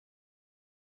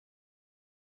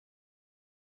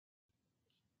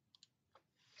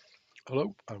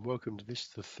Hello and welcome to this,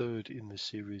 the third in the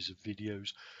series of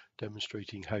videos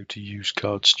demonstrating how to use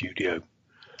CardStudio.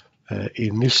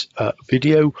 In this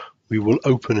video, we will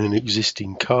open an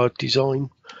existing card design.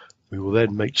 We will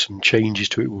then make some changes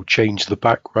to it. We'll change the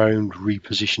background,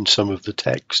 reposition some of the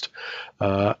text,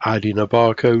 add in a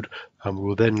barcode, and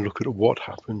we'll then look at what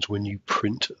happens when you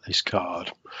print this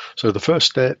card. So the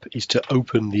first step is to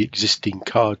open the existing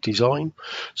card design.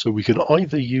 So we can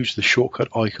either use the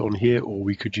shortcut icon here, or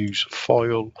we could use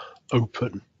File,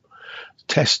 Open.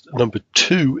 Test number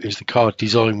 2 is the card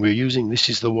design we're using. This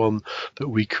is the one that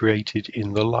we created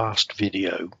in the last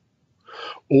video.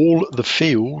 All the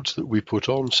fields that we put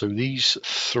on, so these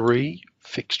 3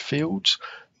 fixed fields,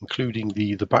 including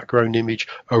the background image,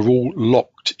 are all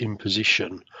locked in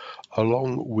position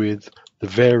along with the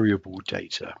variable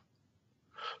data.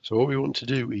 So what we want to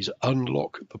do is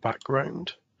unlock the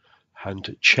background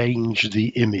and change the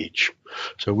image.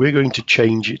 So we're going to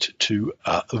change it to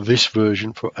this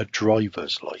version for a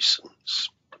driver's license.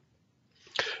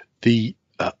 The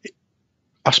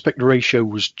aspect ratio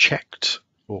was checked,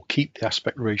 or keep the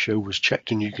aspect ratio was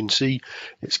checked, and you can see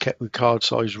it's kept the card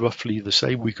size roughly the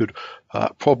same. We could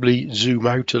probably zoom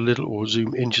out a little or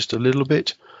zoom in just a little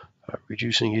bit,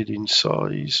 reducing it in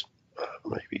size,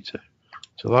 maybe to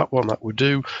that one, that would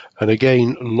do, and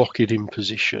again lock it in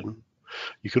position.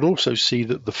 You can also see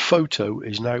that the photo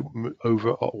is now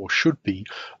over, or should be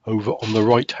over, on the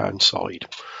right hand side.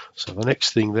 So the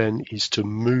next thing then is to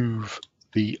move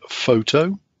the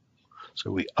photo. So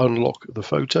we unlock the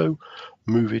photo,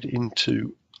 move it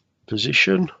into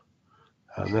position,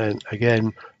 and then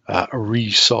again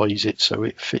resize it so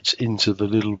it fits into the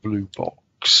little blue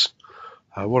box.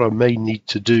 What I may need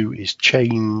to do is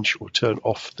change or turn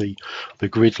off the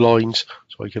grid lines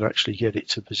so I can actually get it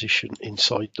to position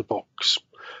inside the box,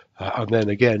 and then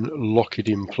again lock it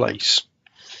in place.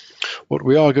 What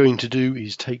we are going to do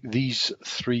is take these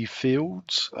 3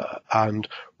 fields and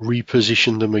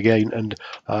reposition them again, and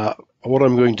what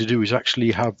I'm going to do is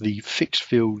actually have the fixed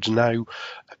fields now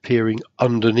appearing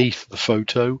underneath the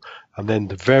photo, and then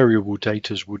the variable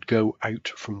data would go out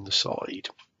from the side.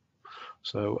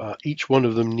 So each one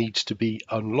of them needs to be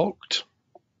unlocked,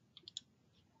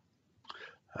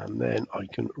 and then I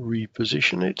can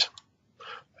reposition it.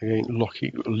 Again,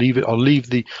 leave it.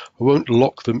 I won't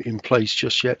lock them in place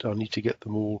just yet. I need to get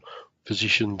them all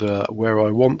positioned where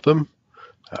I want them,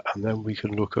 and then we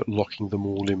can look at locking them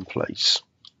all in place.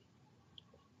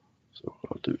 So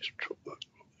what I'll do is drop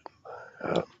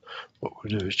that. What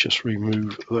we'll do is just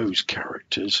remove those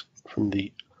characters from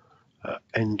the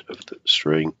end of the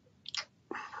string.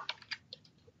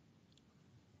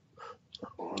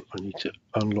 I need to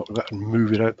unlock that and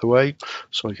move it out the way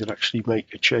so I can actually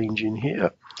make a change in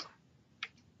here.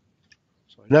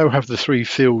 So I now have the 3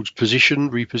 fields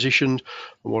repositioned,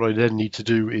 and what I then need to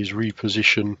do is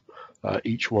reposition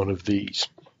each one of these.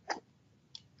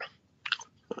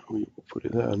 We will put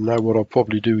it there, and now what I'll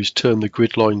probably do is turn the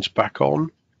grid lines back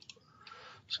on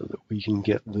so that we can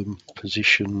get them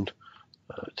positioned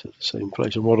to the same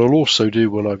place. And what I'll also do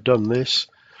when I've done this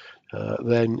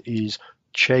then is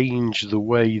change the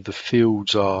way the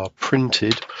fields are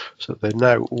printed so they're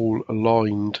now all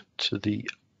aligned to the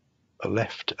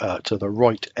left, to the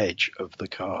right edge of the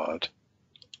card.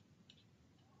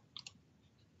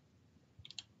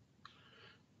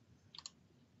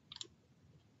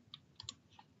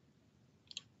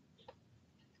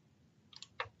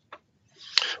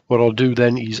 What I'll do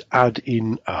then is add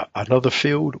in another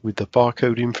field with the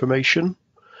barcode information.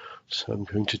 So I'm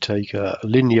going to take a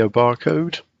linear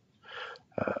barcode.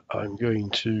 I'm going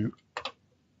to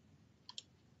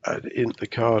add in the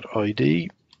card ID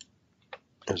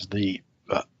as the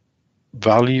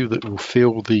value that will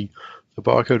fill the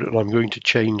barcode, and I'm going to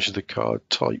change the card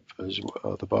type as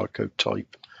well, the barcode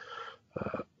type,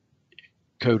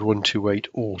 code 128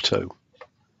 auto.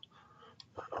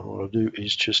 And what I'll do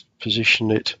is just position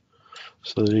it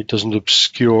so that it doesn't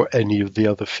obscure any of the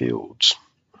other fields.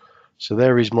 So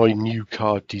there is my new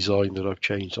card design that I've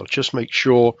changed. I'll just make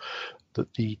sure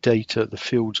that the data, the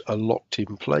fields, are locked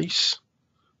in place.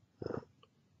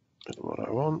 That's what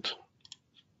I want.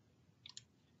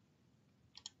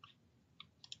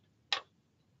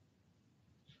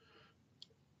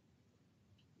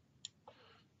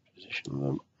 Position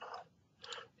them.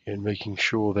 Again, making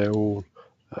sure they're all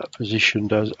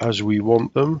positioned as we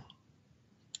want them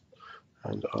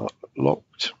and are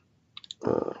locked.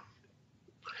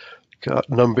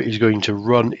 Number is going to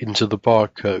run into the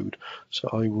barcode, so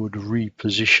I would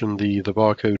reposition the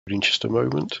barcode in just a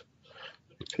moment.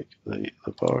 Pick the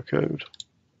barcode.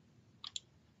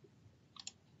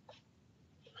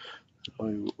 I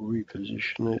will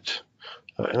reposition it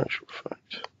In actual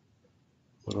fact,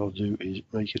 what I'll do is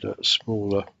make it a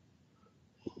smaller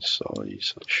in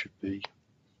size. That should be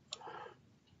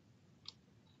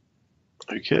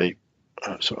okay.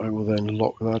 So I will then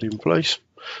lock that in place.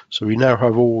 So we now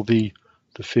have all the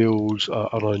fields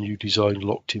on our new design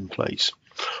locked in place.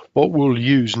 What we'll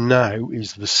use now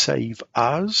is the save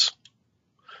as.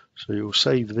 So you'll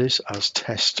save this as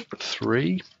test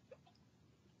 3.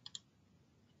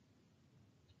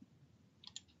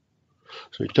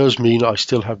 So it does mean I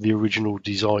still have the original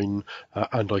design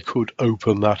and I could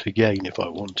open that again if I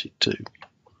wanted to.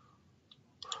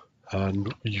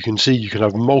 And you can see you can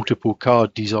have multiple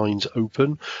card designs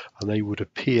open and they would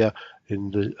appear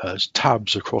in the as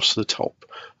tabs across the top.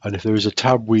 And if there is a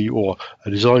tab or a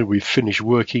design we've finished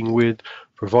working with,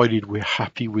 provided we're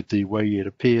happy with the way it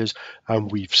appears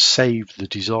and we've saved the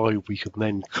design, we can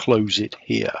then close it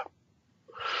here.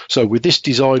 So with this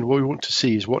design, what we want to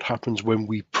see is what happens when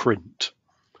we print.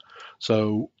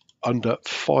 So under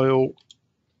File,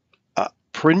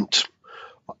 Print,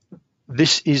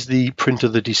 this is the printer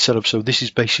that is set up. So this is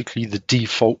basically the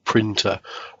default printer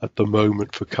at the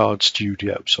moment for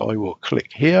CardStudio. So I will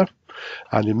click here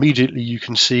and immediately you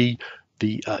can see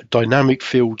the dynamic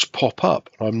fields pop up.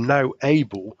 I'm now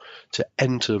able to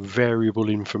enter variable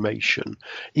information.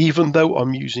 Even though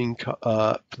I'm using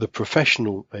the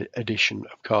professional edition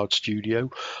of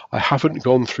CardStudio, I haven't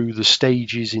gone through the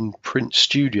stages in Print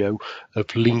Studio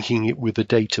of linking it with a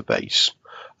database.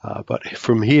 But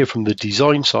from here, from the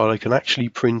design side, I can actually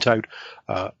print out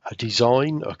a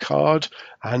design, a card,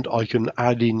 and I can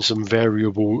add in some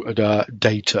variable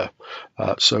data.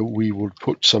 So we will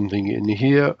put something in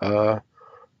here, and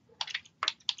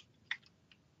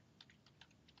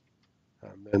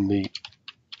then the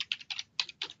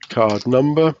card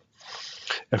number.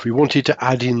 If we wanted to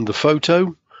add in the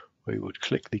photo, we would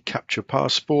click the Capture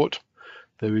Passport.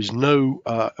 There is no,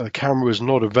 a camera is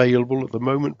not available at the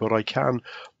moment, but I can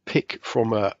pick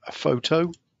from a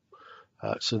photo.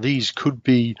 So these could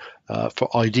be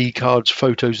for ID cards,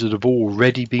 photos that have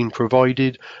already been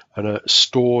provided and are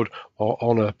stored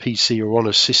on a PC or on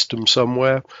a system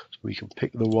somewhere. So we can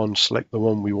pick the one, select the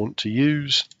one we want to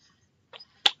use.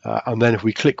 And then if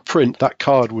we click print, that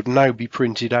card would now be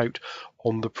printed out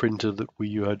on the printer that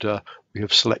we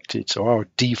have selected. So our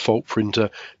default printer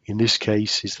in this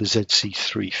case is the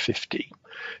ZC350.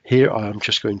 Here I am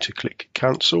just going to click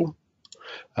cancel.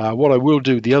 What I will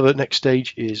do, the other next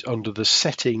stage is under the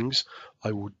settings,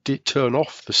 I will turn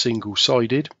off the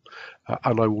single-sided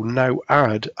and I will now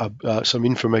add some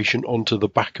information onto the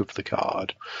back of the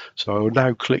card. So I will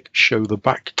now click show the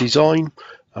back design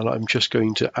and I'm just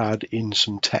going to add in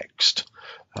some text.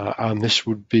 And this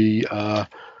would be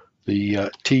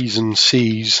the T's and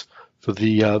C's for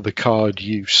the card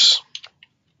use.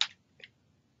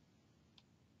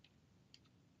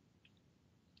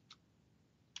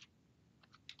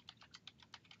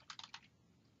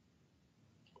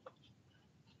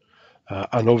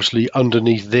 And obviously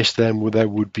underneath this then there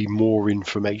would be more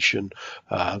information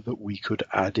that we could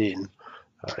add in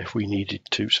if we needed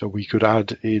to. So we could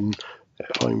add in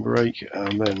time break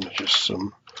and then just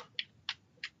some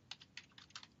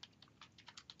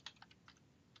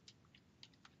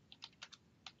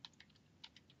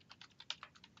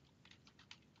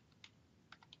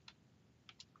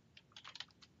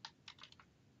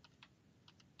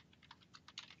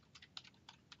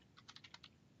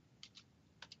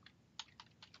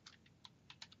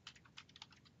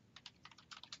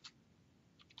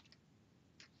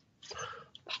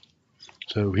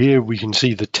so here we can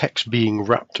see the text being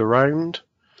wrapped around.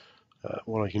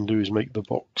 What I can do is make the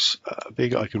box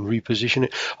bigger. I can reposition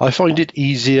it. I find it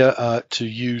easier to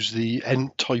use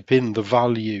type in the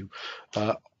value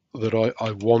that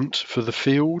I want for the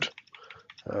field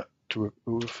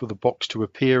for the box to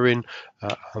appear in,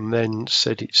 and then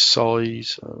set its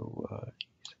size.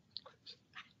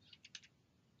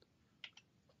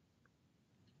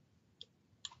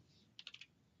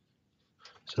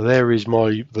 So there is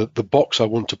the box I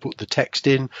want to put the text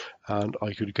in, and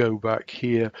I could go back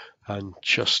here and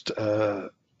just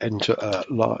enter a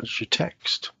larger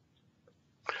text.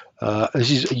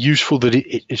 This is useful that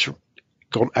it's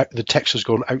gone out, the text has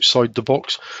gone outside the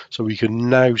box, so we can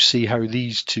now see how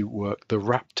these two work. The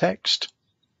wrap text,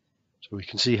 so we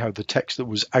can see how the text that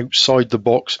was outside the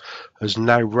box has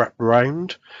now wrapped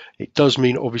around. It does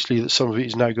mean obviously that some of it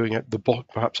is now going out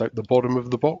perhaps out the bottom of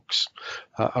the box,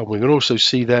 and we can also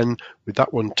see then with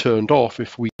that one turned off,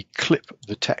 if we clip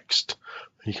the text,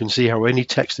 you can see how any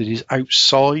text that is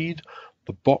outside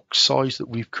the box size that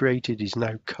we've created is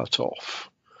now cut off.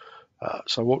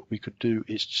 So what we could do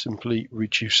is simply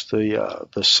reduce the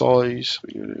size.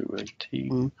 We do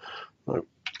 18,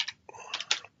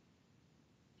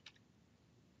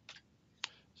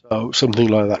 So something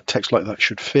like that, text like that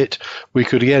should fit. We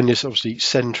could again just obviously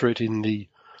center it in the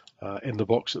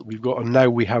box that we've got, and now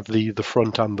we have the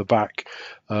front and the back,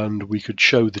 and we could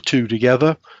show the two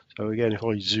together. So again, if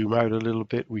I zoom out a little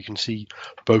bit, we can see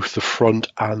both the front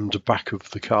and back of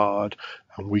the card,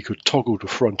 and we could toggle to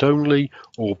front only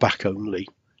or back only,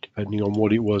 depending on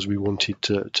what it was we wanted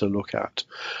to look at.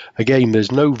 Again,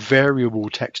 there's no variable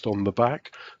text on the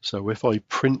back, so if I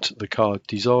print the card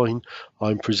design,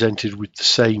 I'm presented with the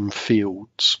same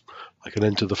fields. I can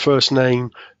enter the first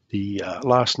name, the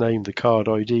last name, the card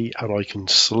ID, and I can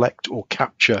select or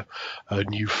capture a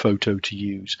new photo to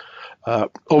use.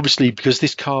 Obviously, because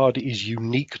this card is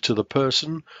unique to the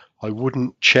person, I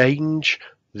wouldn't change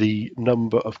the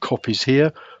number of copies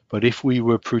here, but if we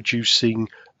were producing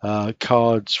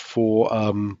cards for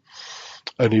an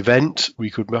event, we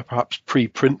could perhaps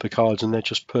pre-print the cards and then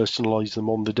just personalize them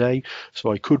on the day.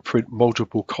 So I could print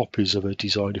multiple copies of a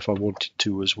design if I wanted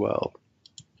to as well.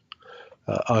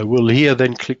 I will here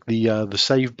then click the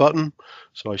save button,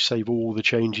 so I save all the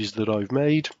changes that I've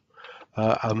made,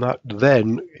 and that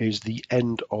then is the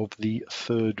end of the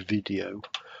third video.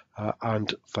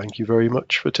 And thank you very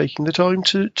much for taking the time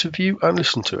to view and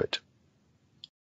listen to it.